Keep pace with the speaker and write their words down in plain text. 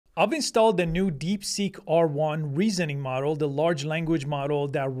I've installed the new DeepSeek R1 reasoning model, the large language model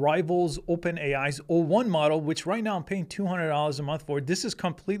that rivals OpenAI's O1 model, which right now I'm paying $200 a month for. This is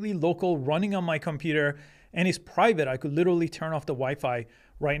completely local, running on my computer, and it's private. I could literally turn off the Wi-Fi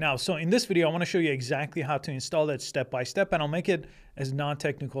right now. So in this video, I want to show you exactly how to install it step by step, and I'll make it as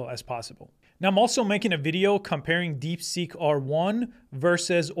non-technical as possible. Now, I'm also making a video comparing DeepSeek R1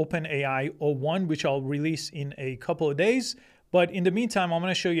 versus OpenAI O1, which I'll release in a couple of days. But in the meantime, I'm going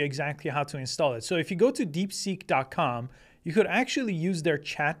to show you exactly how to install it. So if you go to deepseek.com, you could actually use their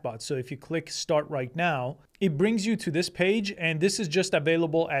chatbot. So if you click start right now, it brings you to this page, and this is just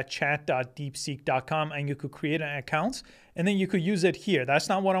available at chat.deepseek.com, and you could create an account and then you could use it here. That's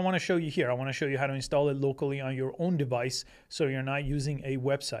not what I want to show you here. I want to show you how to install it locally on your own device so you're not using a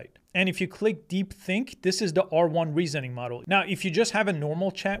website. And if you click Deep Think, this is the R1 reasoning model. Now, if you just have a normal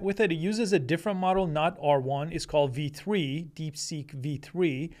chat with it, it uses a different model, not R1. It's called V3, DeepSeek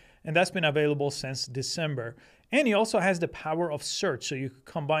V3, and that's been available since December. And it also has the power of search. So you could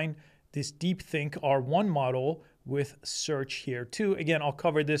combine this Deep Think R1 model with search here too. Again, I'll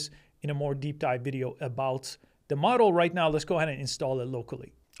cover this in a more deep dive video about the model. Right now, let's go ahead and install it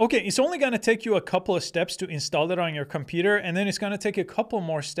locally. Okay, it's only going to take you a couple of steps to install it on your computer, and then it's going to take a couple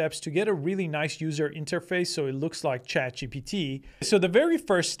more steps to get a really nice user interface so it looks like ChatGPT. So the very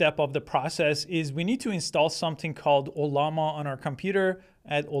first step of the process is we need to install something called Llama on our computer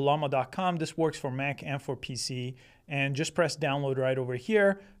at llama.com. This works for Mac and for PC. And just press download right over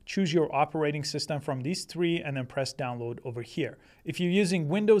here. Choose your operating system from these three and then press download over here. If you're using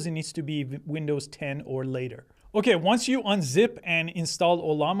Windows, it needs to be Windows 10 or later. Okay, once you unzip and install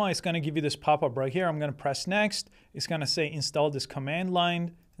Llama, it's going to give you this pop-up right here. I'm going to press next. It's going to say install this command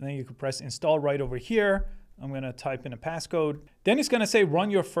line, and then you can press install right over here. I'm going to type in a passcode. Then it's going to say run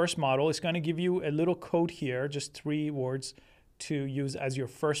your first model. It's going to give you a little code here, just 3 words to use as your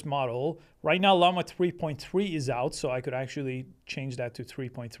first model. Right now, Llama 3.3 is out, so I could actually change that to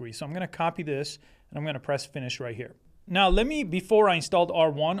 3.3. So I'm going to copy this, and I'm going to press finish right here. Now, before I installed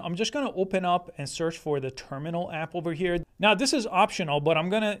R1, I'm just going to open up and search for the terminal app over here. Now, this is optional, but I'm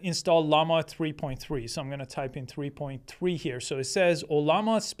going to install Llama 3.3. So I'm going to type in 3.3 here. So it says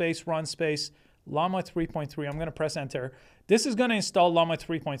Llama space run space Llama 3.3. I'm going to press enter. This is going to install Llama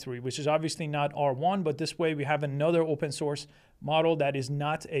 3.3, which is obviously not R1, but this way we have another open source model that is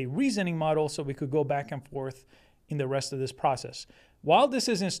not a reasoning model, so we could go back and forth in the rest of this process. While this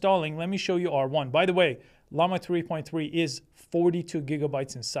is installing, let me show you R1. By the way, Llama 3.3 is 42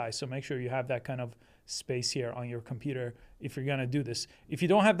 gigabytes in size, so make sure you have that kind of space here on your computer if you're going to do this. If you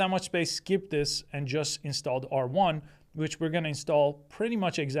don't have that much space, skip this and just install R1, which we're going to install pretty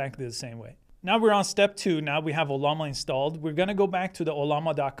much exactly the same way. Now we're on step 2. Now we have Llama installed. We're going to go back to the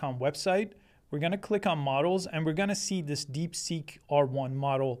llama.com website. We're going to click on models, and we're going to see this DeepSeek R1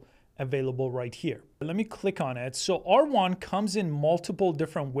 model available right here. Let me click on it. So R1 comes in multiple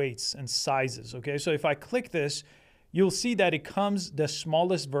different weights and sizes. Okay, so if I click this, you'll see that it comes, the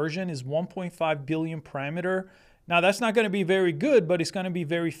smallest version is 1.5 billion parameter. Now that's not going to be very good, but it's going to be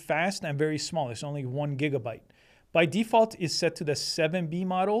very fast and very small. It's only 1 gigabyte. By default, it's set to the 7B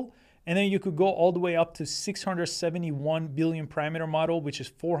model. And then you could go all the way up to 671 billion parameter model, which is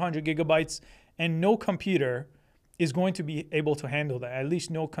 400 gigabytes. And no computer is going to be able to handle that, at least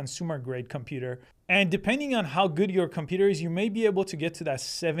no consumer grade computer. And depending on how good your computer is, you may be able to get to that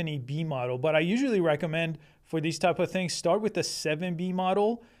 70B model. But I usually recommend for these type of things, start with the 7B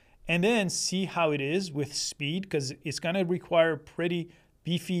model and then see how it is with speed, because it's going to require pretty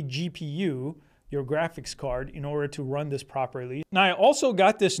beefy GPU, your graphics card, in order to run this properly. Now, I also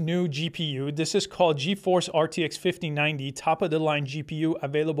got this new GPU. This is called GeForce RTX 5090, top of the line GPU,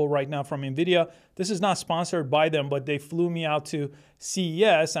 available right now from NVIDIA. This is not sponsored by them, but they flew me out to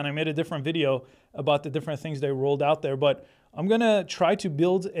CES, and I made a different video about the different things they rolled out there. But I'm gonna try to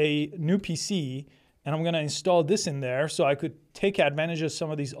build a new PC, and I'm gonna install this in there so I could take advantage of some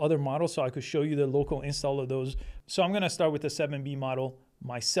of these other models, so I could show you the local install of those. So I'm gonna start with the 7B model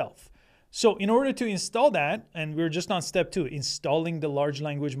myself. So in order to install that, and we're just on step 2, installing the large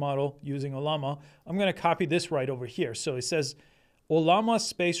language model using Llama, I'm going to copy this right over here. So it says Llama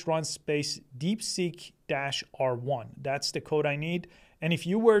space run space DeepSeek-R1. That's the code I need. And if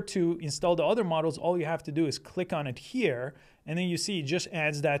you were to install the other models, all you have to do is click on it here, and then you see it just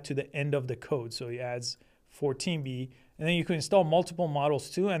adds that to the end of the code. So it adds 14B, and then you can install multiple models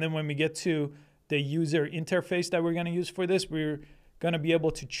too. And then when we get to the user interface that we're going to use for this, we're going to be able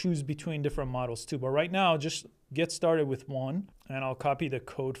to choose between different models too. But right now, just get started with one, and I'll copy the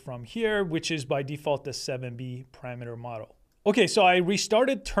code from here, which is by default the 7B parameter model. Okay, so I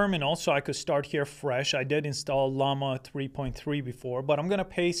restarted terminal so I could start here fresh. I did install Llama 3.3 before, but I'm gonna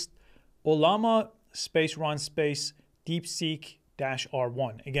paste Llama space run space DeepSeek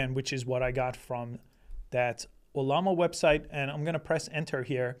R1 again, which is what I got from that Llama website, and I'm gonna press enter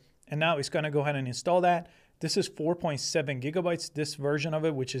here, and now it's gonna go ahead and install that. This is 4.7 gigabytes, this version of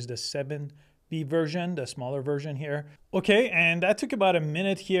it, which is the 7B version, the smaller version here. Okay, and that took about a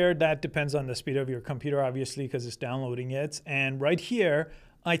minute here. That depends on the speed of your computer, obviously, because it's downloading it. And right here,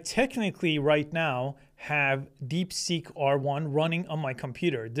 I technically right now have DeepSeek R1 running on my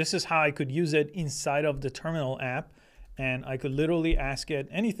computer. This is how I could use it inside of the terminal app. And I could literally ask it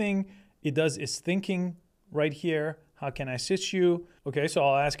anything. It does its thinking right here. How can I assist you? Okay, so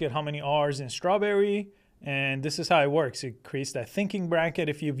I'll ask it how many R's in strawberry. And this is how it works. It creates that thinking bracket.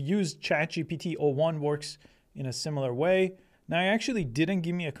 If you've used ChatGPT O1, works in a similar way. Now, it actually didn't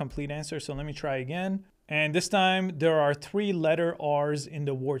give me a complete answer, so let me try again. And this time, there are 3 letter R's in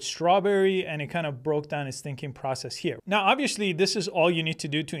the word strawberry, and it kind of broke down its thinking process here. Now, obviously, this is all you need to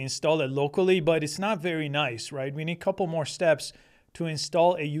do to install it locally, but it's not very nice, right? We need a couple more steps to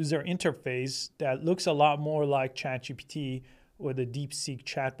install a user interface that looks a lot more like ChatGPT or the DeepSeek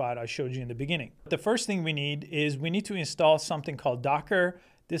chatbot I showed you in the beginning. The first thing we need is we need to install something called Docker.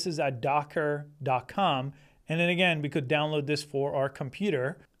 This is at docker.com. And then again, we could download this for our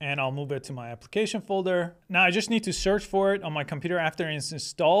computer, and I'll move it to my application folder. Now I just need to search for it on my computer after it's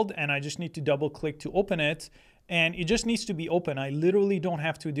installed, and I just need to double click to open it. And it just needs to be open. I literally don't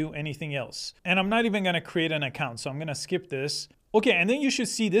have to do anything else. And I'm not even gonna create an account, so I'm gonna skip this. Okay, and then you should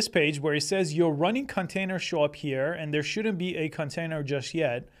see this page where it says your running container show up here, and there shouldn't be a container just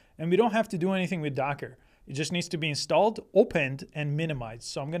yet. And we don't have to do anything with Docker. It just needs to be installed, opened, and minimized.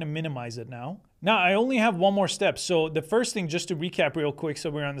 So I'm gonna minimize it now. Now I only have one more step. So the first thing, just to recap real quick so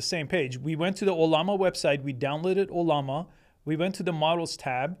we're on the same page, we went to the Llama website, we downloaded Llama, we went to the Models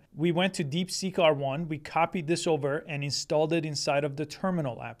tab, we went to DeepSeek R1, we copied this over and installed it inside of the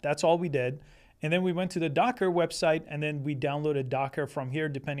terminal app. That's all we did. And then we went to the Docker website, and then we downloaded Docker from here,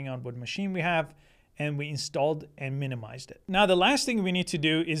 depending on what machine we have, and we installed and minimized it. Now, the last thing we need to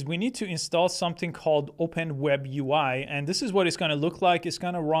do is we need to install something called OpenWebUI, and this is what it's gonna look like. It's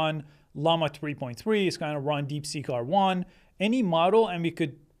gonna run Llama 3.3, it's gonna run DeepSeek R1, any model, and we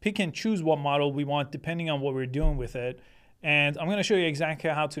could pick and choose what model we want depending on what we're doing with it. And I'm gonna show you exactly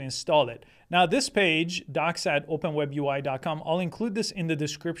how to install it. Now this page, docs at openwebui.com, I'll include this in the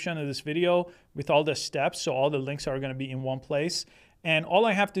description of this video with all the steps, so all the links are gonna be in one place. And all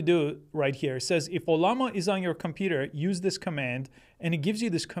I have to do right here, it says if Llama is on your computer, use this command, and it gives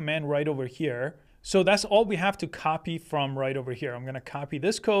you this command right over here. So that's all we have to copy from right over here. I'm gonna copy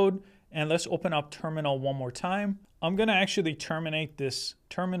this code, and let's open up terminal one more time. I'm gonna actually terminate this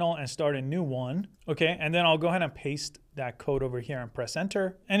terminal and start a new one. Okay, and then I'll go ahead and paste that code over here and press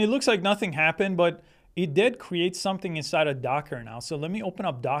enter. And it looks like nothing happened, but it did create something inside of Docker now. So let me open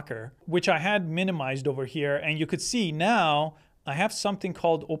up Docker, which I had minimized over here. And you could see now I have something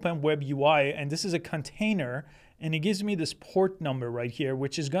called OpenWebUI, and this is a container, and it gives me this port number right here,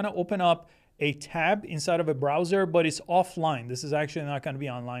 which is gonna open up a tab inside of a browser, but it's offline. This is actually not gonna be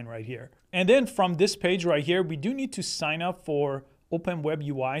online right here. And then from this page right here, we do need to sign up for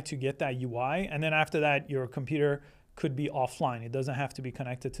OpenWebUI to get that UI. And then after that, your computer could be offline. It doesn't have to be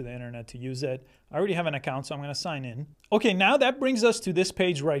connected to the internet to use it. I already have an account, so I'm gonna sign in. Okay, now that brings us to this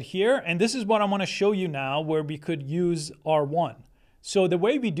page right here. And this is what I wanna show you now where we could use R1. So the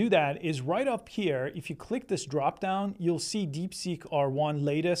way we do that is right up here. If you click this drop down, you'll see DeepSeek R1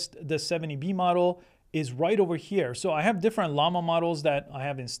 latest, the 70B model is right over here. So I have different Llama models that I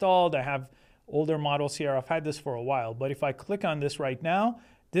have installed. I have older models here. I've had this for a while, but if I click on this right now,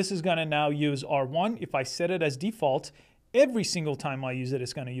 this is gonna now use R1. If I set it as default, every single time I use it,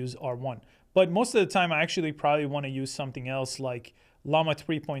 it's gonna use R1. But most of the time, I actually probably wanna use something else like Llama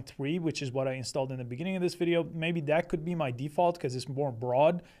 3.3, which is what I installed in the beginning of this video. Maybe that could be my default because it's more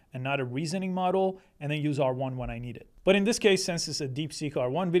broad and not a reasoning model, and then use R1 when I need it. But in this case, since it's a DeepSeek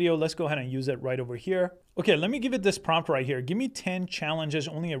R1 video, let's go ahead and use it right over here. Okay, let me give it this prompt right here. Give me 10 challenges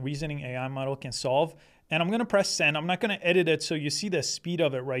only a reasoning AI model can solve. And I'm gonna press send. I'm not gonna edit it, so you see the speed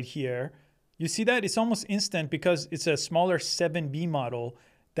of it right here. You see that? It's almost instant because it's a smaller 7B model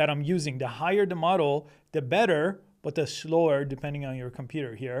that I'm using. The higher the model, the better, but the slower depending on your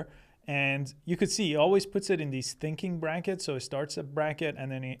computer here. And you could see it always puts it in these thinking brackets. So it starts a bracket and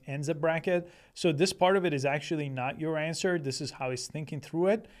then it ends a bracket. So this part of it is actually not your answer. This is how it's thinking through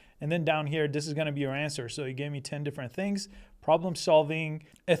it. And then down here, this is gonna be your answer. So it gave me 10 different things: problem solving,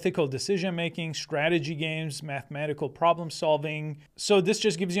 ethical decision making, strategy games, mathematical problem solving. So this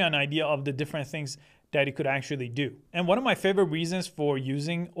just gives you an idea of the different things that it could actually do. And one of my favorite reasons for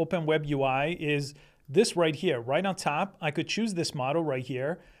using OpenWebUI is this right here, right on top. I could choose this model right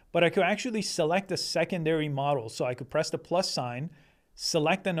here, but I could actually select a secondary model. So I could press the plus sign,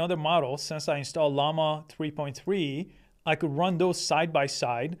 select another model. Since I installed Llama 3.3, I could run those side by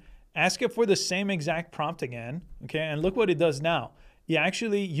side, ask it for the same exact prompt again, okay? And look what it does now. It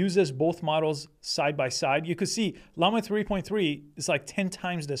actually uses both models side by side. You could see Llama 3.3 is like 10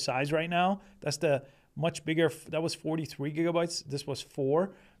 times the size right now. That's the much bigger, that was 43 gigabytes. This was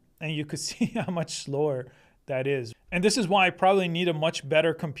 4. And you could see how much slower that is. And this is why I probably need a much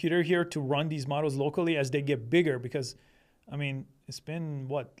better computer here to run these models locally as they get bigger, because I mean, it's been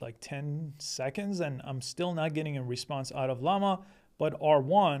what, like 10 seconds and I'm still not getting a response out of Llama, but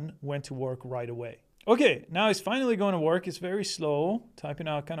R1 went to work right away. Okay, now it's finally going to work. It's very slow, typing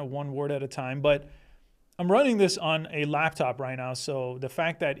out kind of one word at a time, but I'm running this on a laptop right now. So the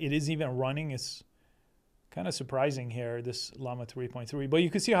fact that it is even running is kind of surprising here, this Llama 3.3, but you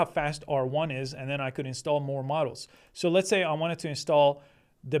can see how fast R1 is, and then I could install more models. So let's say I wanted to install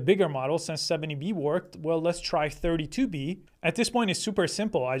the bigger model. Since 70B worked, well, let's try 32B. At this point, it's super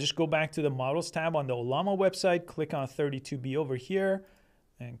simple. I just go back to the models tab on the Llama website, click on 32B over here,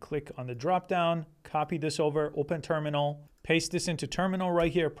 and click on the drop down, copy this over, open terminal, paste this into terminal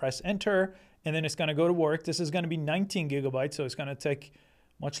right here, press enter, and then it's gonna go to work. This is gonna be 19 gigabytes, so it's gonna take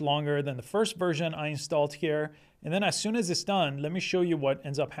much longer than the first version I installed here. And then as soon as it's done, let me show you what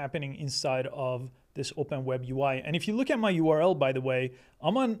ends up happening inside of this OpenWebUI. And if you look at my URL, by the way,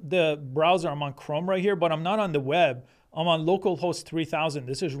 I'm on the browser, I'm on Chrome right here, but I'm not on the web. I'm on localhost 3000.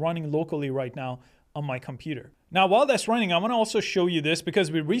 This is running locally right now on my computer. Now, while that's running, I want to also show you this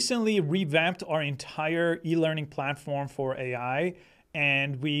because we recently revamped our entire e-learning platform for AI.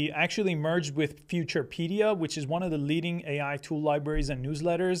 And we actually merged with Futurepedia, which is one of the leading AI tool libraries and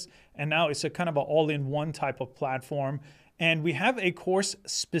newsletters. And now it's a kind of an all-in-one type of platform. And we have a course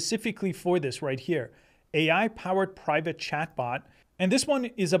specifically for this right here, AI-powered private chatbot. And this one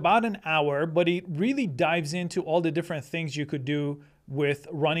is about an hour, but it really dives into all the different things you could do with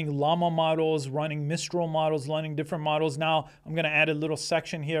running Llama models, running Mistral models, running different models. Now, I'm going to add a little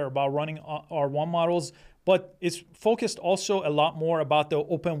section here about running R1 models. But it's focused also a lot more about the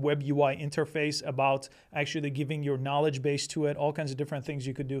OpenWebUI interface, about actually giving your knowledge base to it, all kinds of different things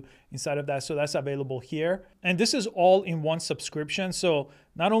you could do inside of that. So that's available here. And this is all in one subscription. So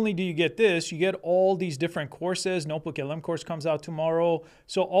not only do you get this, you get all these different courses. Notebook LM course comes out tomorrow.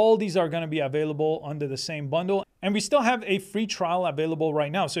 So all these are going to be available under the same bundle. And we still have a free trial available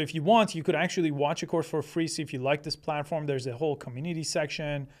right now. So if you want, you could actually watch a course for free, see if you like this platform. There's a whole community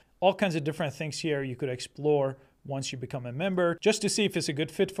section. All kinds of different things here you could explore once you become a member, just to see if it's a good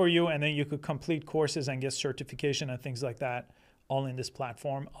fit for you, and then you could complete courses and get certification and things like that all in this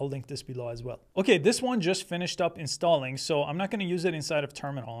platform. I'll link this below as well. Okay, this one just finished up installing, so I'm not gonna use it inside of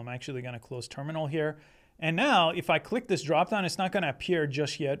terminal. I'm actually gonna close terminal here. And now if I click this dropdown, it's not gonna appear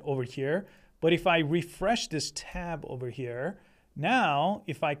just yet over here, but if I refresh this tab over here, now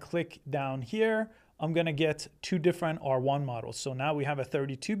if I click down here, I'm gonna get two different R1 models. So now we have a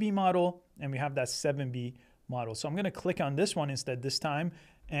 32B model and we have that 7B model. So I'm gonna click on this one instead this time,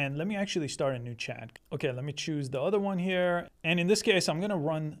 and let me actually start a new chat. Okay, let me choose the other one here. And in this case, I'm gonna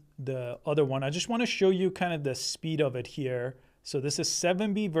run the other one. I just wanna show you kind of the speed of it here. So this is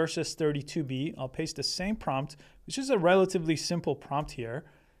 7B versus 32B. I'll paste the same prompt, which is a relatively simple prompt here,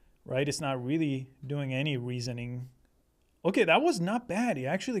 right? It's not really doing any reasoning. Okay, that was not bad. It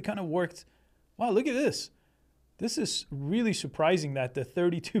actually kind of worked. Wow, look at this. This is really surprising that the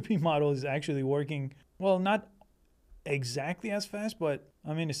 32B model is actually working, well, not exactly as fast, but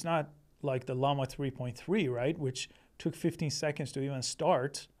I mean, it's not like the Llama 3.3, right? Which took 15 seconds to even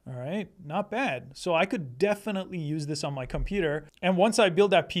start. All right, not bad. So I could definitely use this on my computer. And once I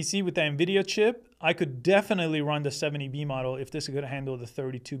build that PC with the NVIDIA chip, I could definitely run the 70B model if this is gonna handle the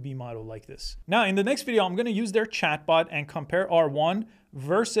 32B model like this. Now, in the next video, I'm gonna use their chatbot and compare R1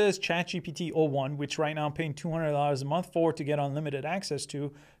 versus ChatGPT O1, which right now I'm paying $200 a month for to get unlimited access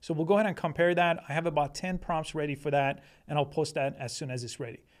to. So we'll go ahead and compare that. I have about 10 prompts ready for that, and I'll post that as soon as it's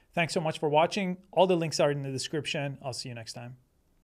ready. Thanks so much for watching. All the links are in the description. I'll see you next time.